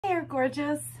there,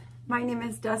 gorgeous. My name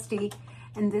is Dusty,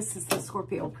 and this is the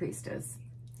Scorpio Priestess.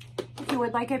 If you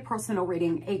would like a personal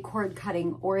reading, a cord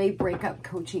cutting, or a breakup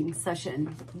coaching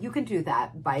session, you can do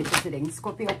that by visiting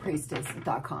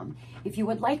Scorpiopriestess.com. If you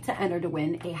would like to enter to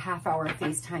win a half-hour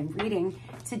FaceTime reading,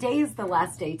 today is the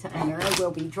last day to enter. I will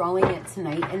be drawing it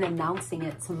tonight and announcing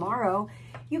it tomorrow.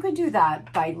 You can do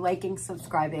that by liking,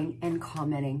 subscribing, and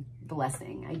commenting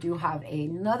blessing. I do have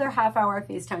another half-hour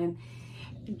FaceTime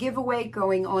giveaway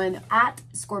going on at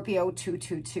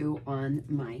Scorpio222 on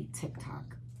my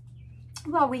TikTok.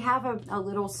 Well, we have a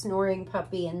little snoring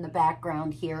puppy in the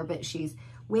background here, but she's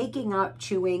waking up,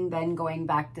 chewing, then going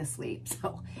back to sleep.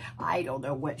 So I don't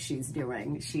know what she's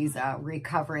doing. She's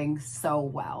recovering so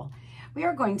well. We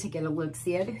are going to get a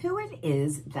look-see at who it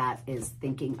is that is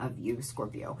thinking of you,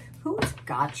 Scorpio. Who's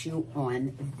got you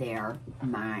on their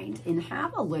mind? And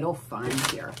have a little fun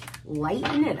here.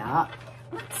 Lighten it up.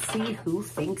 Let's see who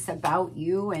thinks about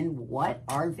you and what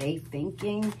are they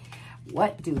thinking.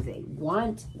 What do they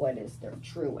want? What is their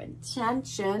true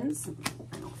intentions?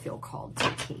 I don't feel called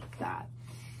to take that.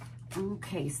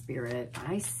 Okay, Spirit,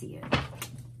 I see it.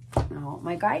 Now,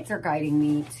 my guides are guiding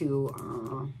me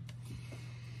to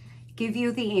give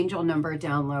you the angel number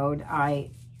download.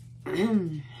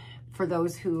 For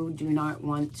those who do not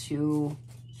want to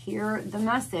hear the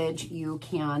message, you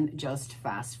can just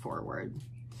fast forward.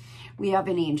 We have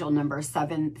an angel number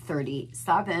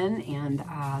 737, and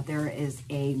there is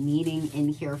a meaning in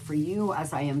here for you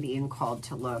as I am being called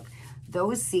to look.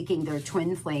 Those seeking their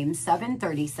twin flame,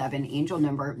 737 angel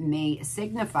number may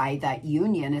signify that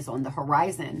union is on the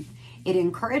horizon. It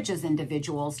encourages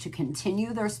individuals to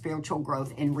continue their spiritual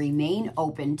growth and remain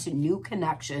open to new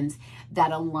connections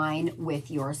that align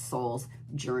with your soul's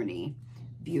journey.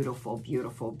 Beautiful,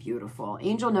 beautiful, beautiful.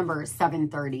 Angel number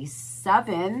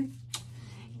 737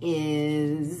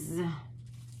 is,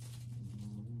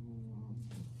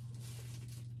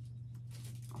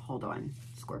 hold on,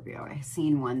 Scorpio. I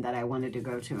seen one that I wanted to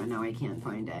go to and now I can't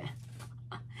find it.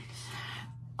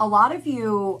 A lot of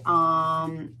you,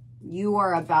 you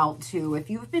are about to, if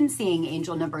you've been seeing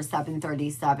angel number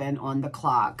 737 on the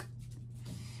clock,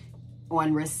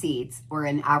 on receipts or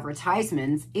in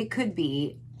advertisements, it could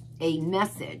be a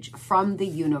message from the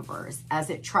universe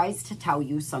as it tries to tell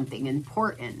you something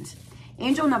important.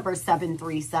 Angel number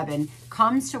 737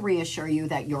 comes to reassure you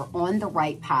that you're on the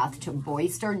right path to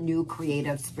bolster new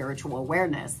creative spiritual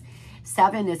awareness.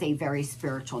 7 is a very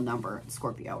spiritual number,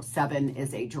 Scorpio. 7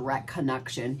 is a direct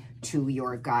connection to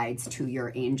your guides, to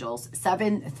your angels.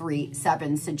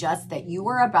 737 suggests that you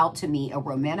are about to meet a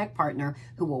romantic partner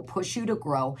who will push you to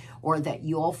grow, or that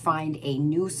you'll find a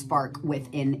new spark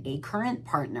within a current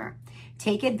partner.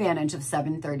 Take advantage of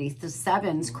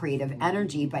 737's creative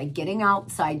energy by getting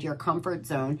outside your comfort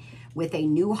zone with a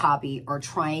new hobby or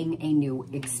trying a new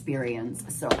experience.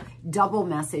 So double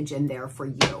message in there for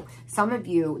you. Some of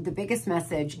you, the biggest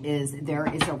message is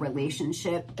there is a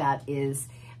relationship that is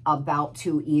about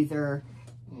to either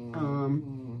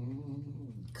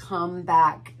come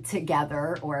back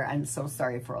together, or I'm so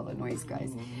sorry for all the noise,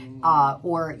 guys,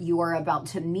 or you are about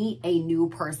to meet a new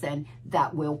person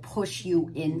that will push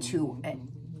you into,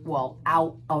 well,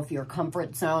 out of your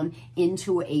comfort zone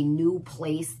into a new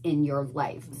place in your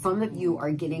life. Some of you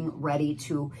are getting ready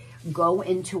to go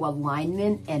into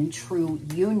alignment, and true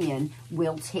union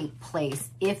will take place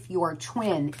if your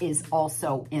twin is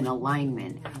also in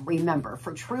alignment. Remember,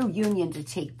 for true union to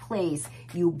take place,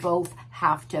 you both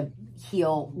have to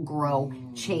heal, grow,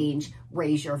 change,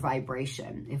 raise your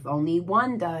vibration. If only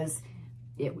one does,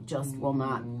 it just will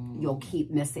not. You'll keep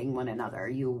missing one another.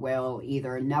 You will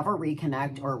either never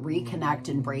reconnect or reconnect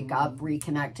and break up,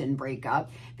 reconnect and break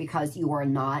up, because you are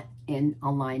not in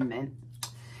alignment.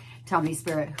 Tell me,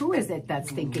 Spirit, who is it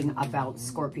that's thinking about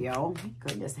Scorpio? My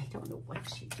goodness, I don't know what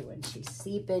she's doing. She's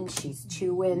seeping, she's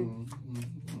chewing.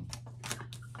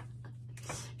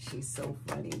 She's so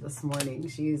funny this morning.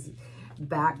 She's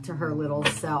back to her little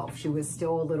self. She was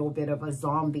still a little bit of a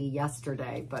zombie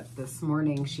yesterday, but this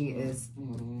morning she is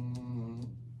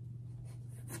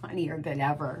funnier than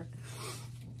ever.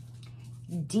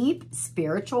 Deep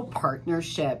spiritual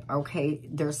partnership. Okay,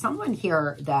 there's someone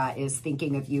here that is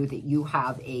thinking of you that you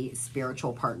have a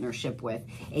spiritual partnership with,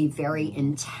 a very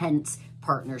intense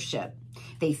partnership.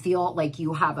 They feel like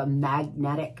you have a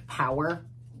magnetic power.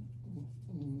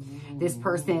 This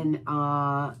person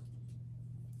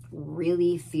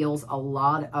really feels a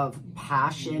lot of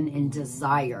passion and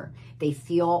desire. They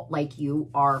feel like you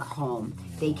are home.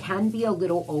 They can be a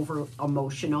little over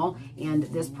emotional, and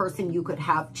this person, you could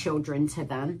have children to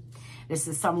them. This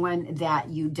is someone that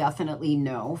you definitely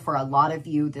know. For a lot of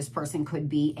you, this person could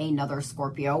be another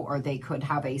Scorpio, or they could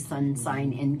have a sun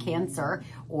sign in Cancer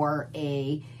or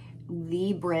a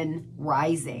Libran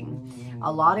rising.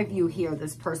 A lot of you here,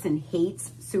 this person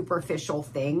hates superficial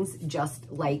things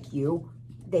just like you.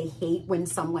 They hate when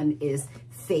someone is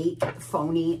fake,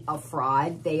 phony, a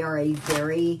fraud. They are a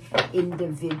very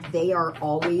they are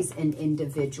always an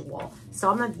individual.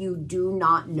 Some of you do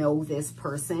not know this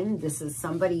person. This is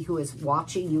somebody who is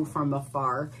watching you from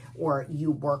afar, or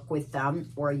you work with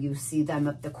them, or you see them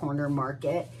at the corner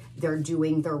market. They're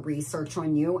doing their research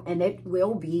on you, and it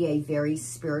will be a very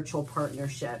spiritual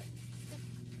partnership.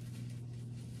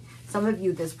 Some of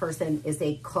you, this person is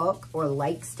a cook or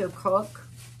likes to cook.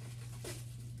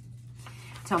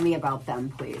 Tell me about them,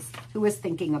 please. Who is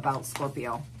thinking about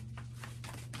Scorpio?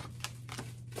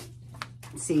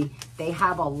 See, they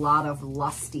have a lot of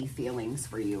lusty feelings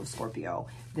for you, Scorpio.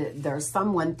 There's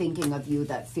someone thinking of you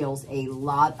that feels a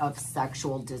lot of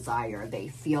sexual desire. They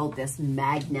feel this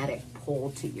magnetic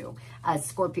pull to you as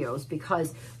Scorpios,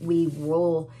 because we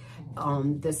rule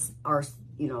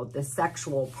the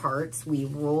sexual parts. We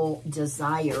rule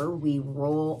desire. We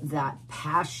rule that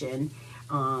passion,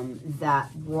 that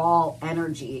raw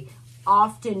energy.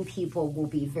 Often people will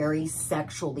be very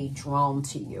sexually drawn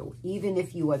to you, even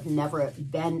if you have never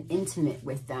been intimate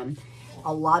with them.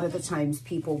 A lot of the times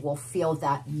people will feel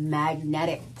that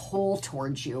magnetic pull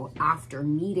towards you after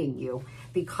meeting you,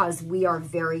 because we are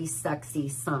very sexy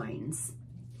signs.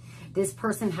 This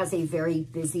person has a very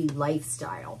busy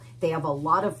lifestyle. They have a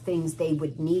lot of things they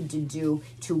would need to do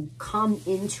to come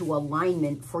into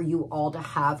alignment for you all to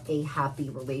have a happy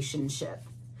relationship.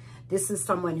 This is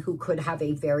someone who could have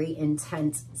a very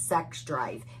intense sex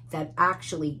drive that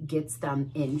actually gets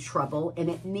them in trouble. And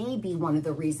it may be one of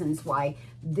the reasons why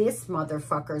this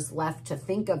motherfucker's left to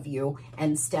think of you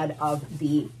instead of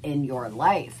be in your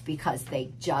life, because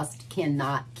they just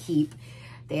cannot keep,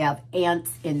 they have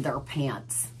ants in their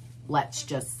pants, let's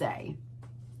just say.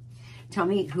 Tell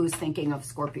me who's thinking of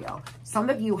Scorpio. Some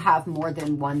of you have more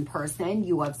than one person.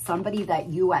 You have somebody that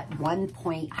you at one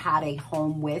point had a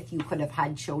home with. You could have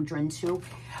had children to.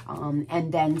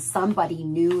 And then somebody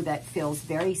new that feels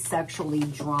very sexually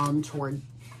drawn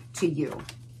to you.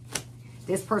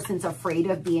 This person's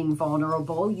afraid of being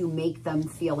vulnerable. You make them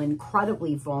feel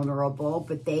incredibly vulnerable,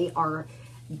 but they are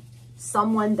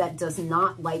someone that does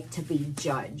not like to be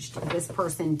judged. This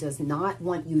person does not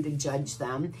want you to judge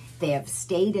them. They have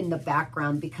stayed in the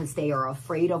background because they are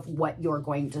afraid of what you're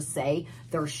going to say.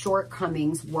 Their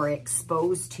shortcomings were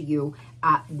exposed to you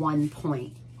at one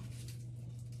point.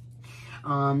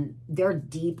 They're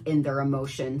deep in their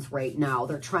emotions right now.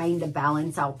 They're trying to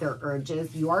balance out their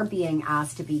urges. You are being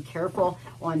asked to be careful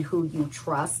on who you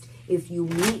trust. If you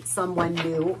meet someone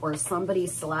new, or somebody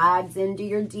slides into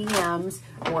your DMs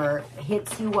or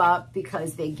hits you up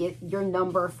because they get your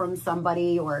number from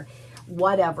somebody or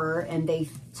whatever, and they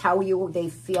tell you they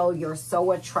feel you're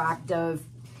so attractive,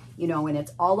 you know, and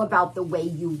it's all about the way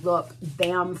you look,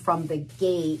 bam, from the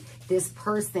gate, this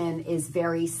person is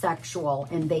very sexual,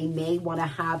 and they may want to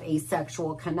have a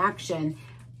sexual connection,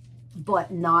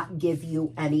 but not give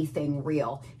you anything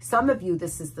real. Some of you,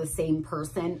 this is the same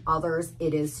person. Others,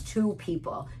 it is two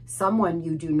people. Someone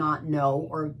you do not know,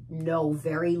 or know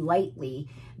very lightly,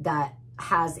 that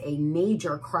has a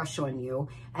major crush on you,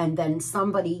 and then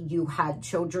somebody you had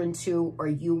children to, or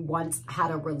you once had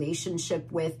a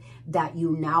relationship with, that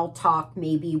you now talk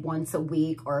maybe once a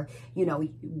week, or, you know,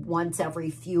 once every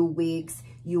few weeks.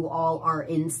 You all are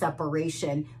in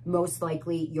separation, most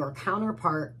likely your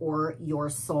counterpart or your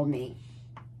soulmate.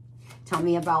 Tell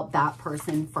me about that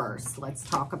person first. Let's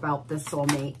talk about the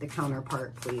soulmate, the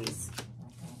counterpart, please.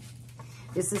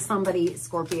 This is somebody,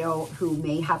 Scorpio, who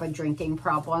may have a drinking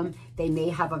problem. They may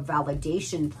have a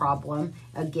validation problem.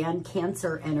 Again,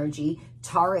 Cancer energy,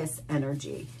 Taurus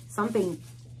energy. Something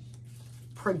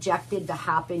projected to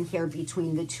happen here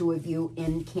between the two of you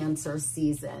in Cancer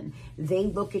season. They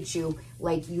look at you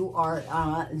like you are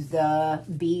the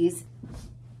bees.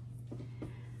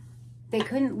 They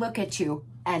couldn't look at you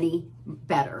any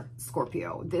better,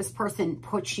 Scorpio. This person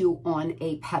puts you on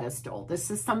a pedestal. This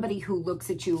is somebody who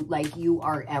looks at you like you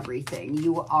are everything.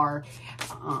 You are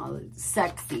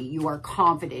sexy, you are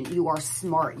confident, you are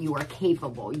smart, you are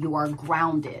capable, you are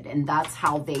grounded, and that's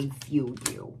how they view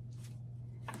you.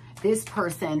 This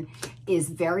person is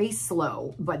very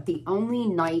slow, but the only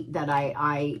night that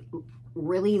I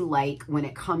really like when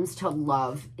it comes to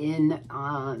love in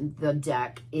the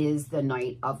deck is the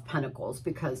Knight of Pentacles,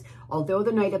 because although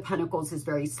the Knight of Pentacles is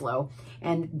very slow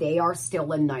and they are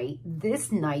still a knight,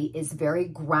 this knight is very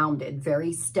grounded,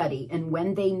 very steady, and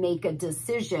when they make a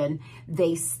decision,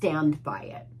 they stand by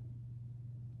it.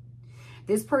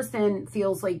 This person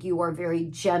feels like you are very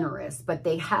generous, but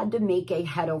they had to make a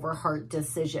head over heart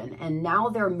decision, and now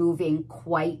they're moving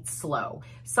quite slow.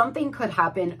 Something could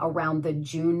happen around the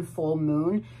June full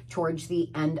moon towards the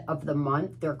end of the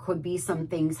month. There could be some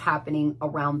things happening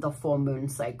around the full moon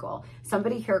cycle.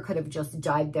 Somebody here could have just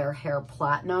dyed their hair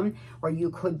platinum, or you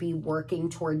could be working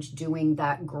towards doing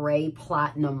that gray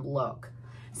platinum look.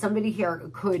 Somebody here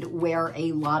could wear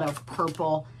a lot of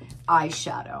purple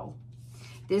eyeshadow.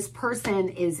 This person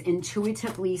is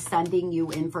intuitively sending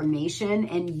you information,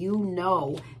 and you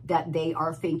know that they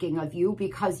are thinking of you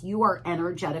because you are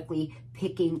energetically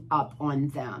picking up on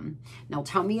them. Now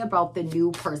tell me about the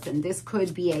new person. This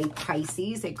could be a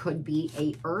Pisces. It could be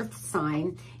a earth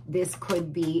sign. This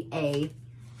could be a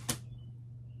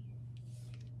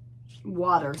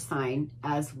water sign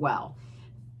as well.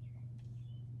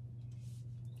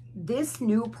 This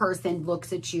new person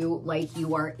looks at you like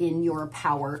you are in your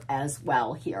power as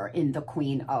well here in the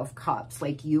Queen of Cups.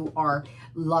 Like you are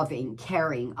loving,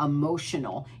 caring,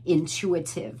 emotional,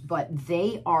 intuitive, but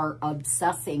they are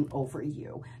obsessing over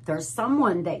you. There's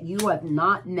someone that you have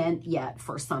not met yet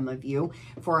for some of you.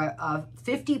 For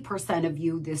 50% of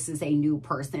you, this is a new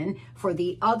person. For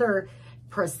the other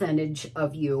percentage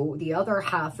of you, the other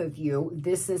half of you,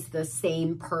 this is the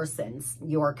same person,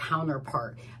 your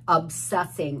counterpart,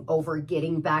 obsessing over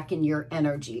getting back in your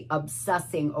energy,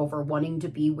 obsessing over wanting to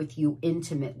be with you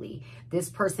intimately. This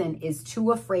person is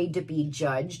too afraid to be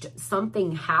judged.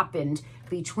 Something happened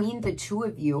between the two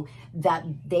of you that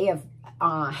they have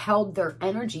held their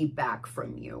energy back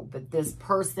from you, but this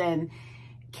person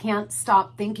can't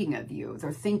stop thinking of you.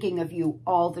 They're thinking of you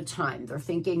all the time. They're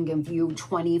thinking of you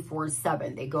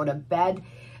 24/7. They go to bed,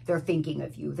 they're thinking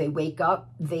of you. They wake up,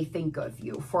 they think of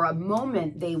you. For a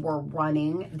moment, they were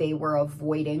running, they were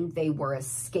avoiding, they were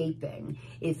escaping.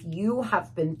 If you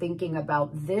have been thinking about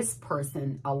this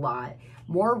person a lot,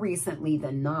 more recently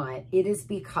than not, it is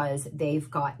because they've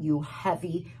got you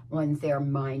heavy on their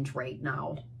mind right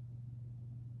now.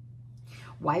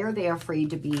 Why are they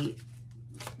afraid to be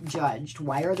judged?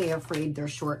 Why are they afraid their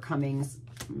shortcomings,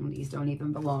 these don't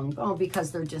even belong? Oh,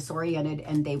 because they're disoriented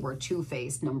and they were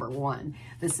two-faced, number one.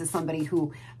 This is somebody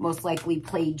who most likely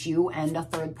played you and a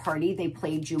third party. They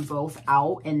played you both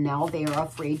out, and now they are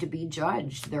afraid to be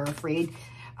judged. They're afraid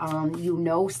you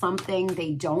know something.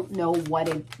 They don't know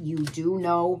what you do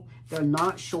know. They're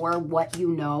not sure what you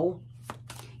know.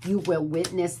 You will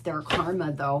witness their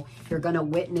karma, though. You're going to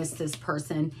witness this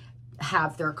person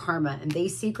have their karma, and they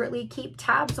secretly keep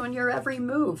tabs on your every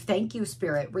move. Thank you,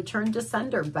 Spirit. Return to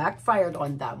sender. Backfired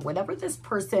on them. Whatever this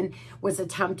person was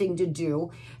attempting to do,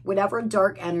 whatever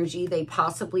dark energy they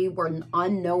possibly were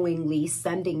unknowingly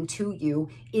sending to you,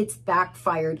 it's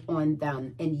backfired on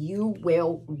them, and you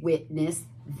will witness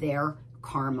their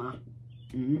karma.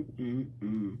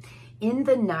 In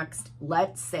the next,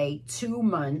 let's say, 2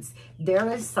 months,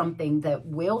 there is something that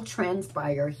will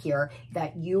transpire here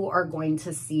that you are going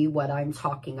to see what I'm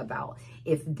talking about.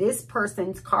 If this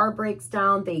person's car breaks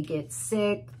down, they get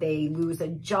sick, they lose a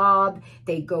job,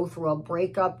 they go through a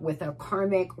breakup with a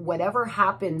karmic, whatever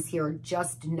happens here,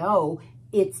 just know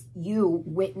it's you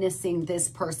witnessing this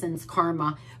person's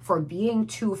karma for being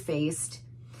two-faced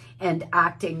and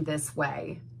acting this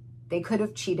way. They could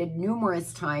have cheated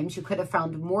numerous times. You could have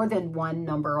found more than one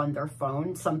number on their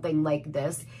phone, something like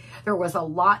this. There was a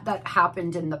lot that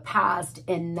happened in the past,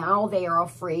 and now they are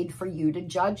afraid for you to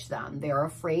judge them. They're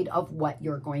afraid of what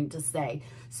you're going to say.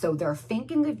 So they're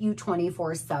thinking of you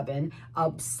 24/7,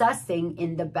 obsessing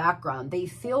in the background. They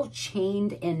feel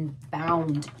chained and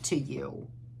bound to you.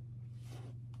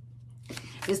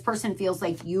 This person feels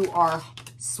like you are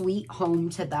sweet home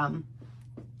to them.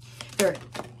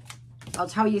 I'll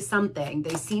tell you something.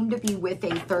 They seem to be with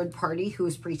a third party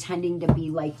who's pretending to be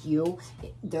like you.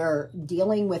 They're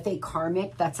dealing with a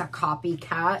karmic that's a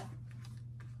copycat.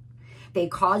 They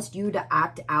caused you to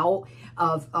act out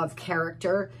of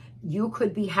character. You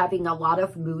could be having a lot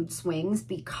of mood swings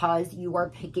because you are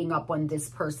picking up on this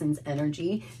person's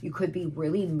energy. You could be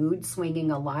really mood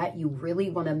swinging a lot. You really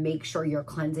want to make sure you're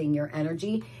cleansing your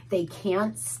energy. They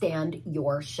can't stand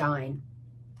your shine.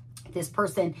 This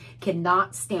person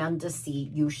cannot stand to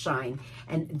see you shine,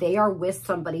 and they are with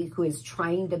somebody who is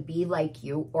trying to be like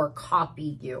you or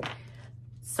copy you.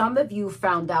 Some of you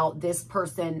found out this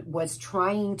person was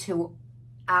trying to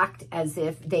act as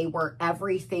if they were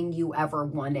everything you ever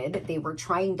wanted. They were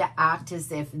trying to act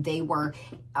as if they were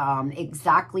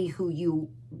exactly who you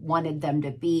wanted them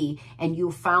to be, and you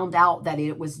found out that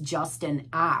it was just an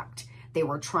act. They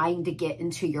were trying to get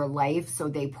into your life, so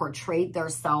they portrayed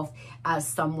themselves as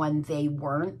someone they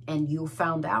weren't, and you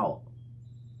found out.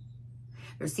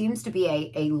 There seems to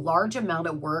be a large amount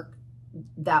of work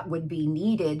that would be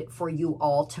needed for you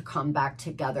all to come back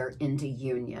together into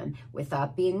union. With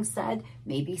that being said,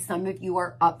 maybe some of you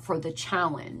are up for the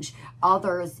challenge.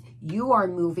 Others, you are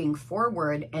moving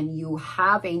forward and you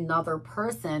have another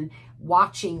person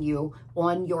watching you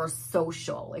on your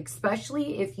social,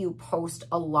 especially if you post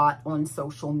a lot on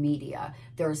social media.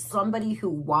 There's somebody who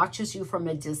watches you from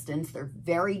a distance. They're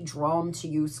very drawn to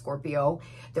you, Scorpio.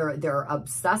 They're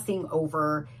obsessing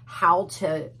over how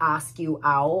to ask you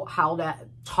out, how to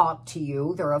talk to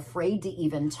you. They're afraid to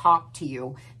even talk to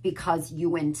you because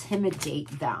you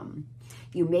intimidate them.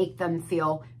 You make them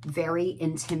feel very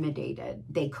intimidated.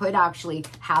 They could actually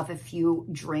have a few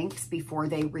drinks before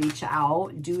they reach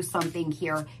out, do something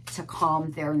here to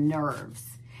calm their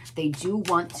nerves. They do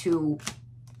want to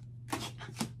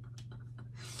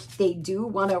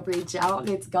reach out.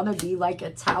 It's going to be like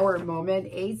a tower moment.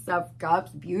 Ace of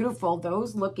Cups, beautiful.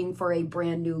 Those looking for a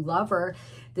brand new lover.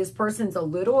 This person's a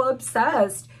little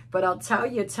obsessed, but I'll tell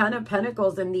you, 10 of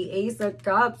Pentacles and the Ace of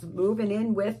Cups moving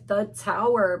in with the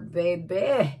Tower,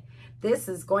 baby. This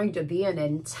is going to be an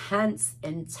intense,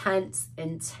 intense,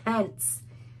 intense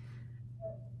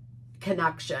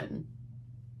connection.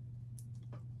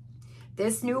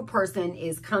 This new person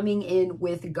is coming in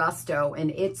with gusto,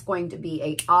 and it's going to be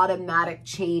an automatic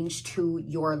change to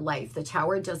your life. The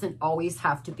Tower doesn't always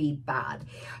have to be bad.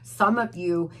 Some of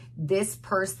you, this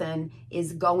person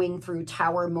is going through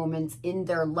Tower moments in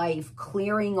their life,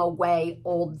 clearing away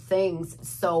old things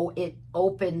so it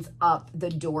opens up the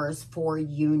doors for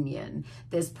union.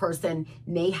 This person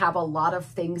may have a lot of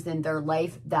things in their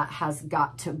life that has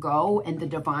got to go, and the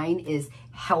divine is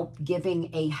giving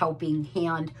a helping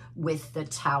hand with the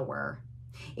Tower.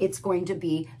 It's going to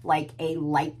be like a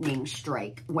lightning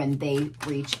strike when they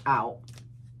reach out.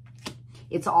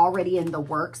 It's already in the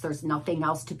works. There's nothing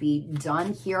else to be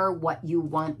done here. What you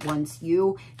want wants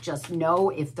you. Just know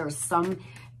if there's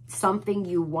something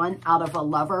you want out of a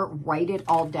lover, write it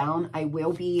all down. I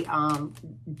will be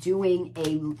doing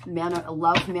a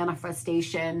love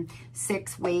manifestation,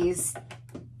 6 ways,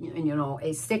 you know, a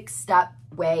 6-step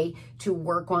way to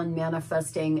work on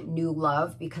manifesting new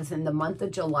love, because in the month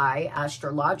of July,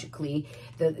 astrologically,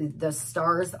 the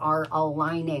stars are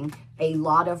aligning a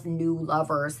lot of new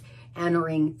lovers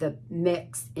entering the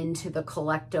mix into the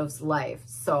collective's life.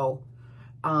 So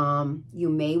you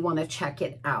may want to check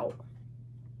it out.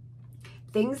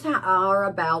 Things are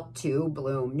about to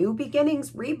bloom. New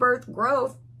beginnings, rebirth,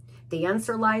 growth. The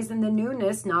answer lies in the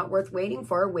newness, not worth waiting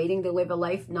for, waiting to live a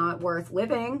life not worth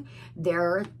living.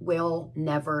 There will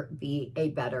never be a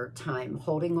better time.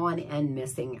 Holding on and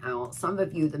missing out. Some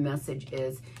of you, the message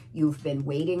is you've been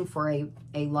waiting for a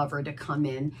lover to come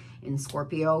in. In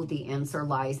Scorpio, the answer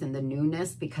lies in the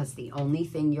newness, because the only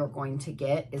thing you're going to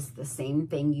get is the same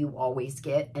thing you always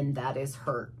get, and that is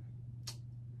hurt.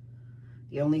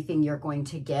 The only thing you're going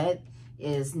to get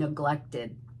is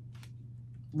neglected,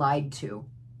 lied to.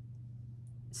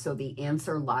 So the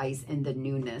answer lies in the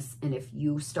newness. And if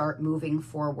you start moving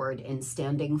forward and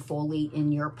standing fully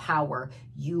in your power,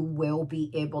 you will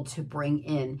be able to bring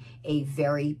in a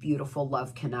very beautiful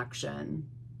love connection.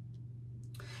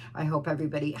 I hope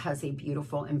everybody has a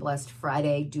beautiful and blessed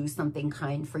Friday. Do something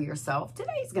kind for yourself.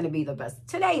 Today is going to be the best.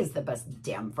 Today is the best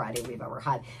damn Friday we've ever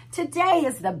had. Today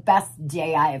is the best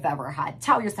day I have ever had.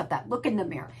 Tell yourself that. Look in the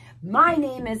mirror. My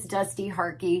name is Dusty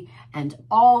Harkey, and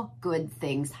all good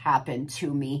things happen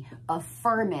to me.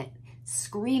 Affirm it.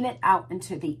 Scream it out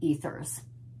into the ethers.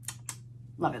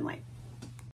 Love and light.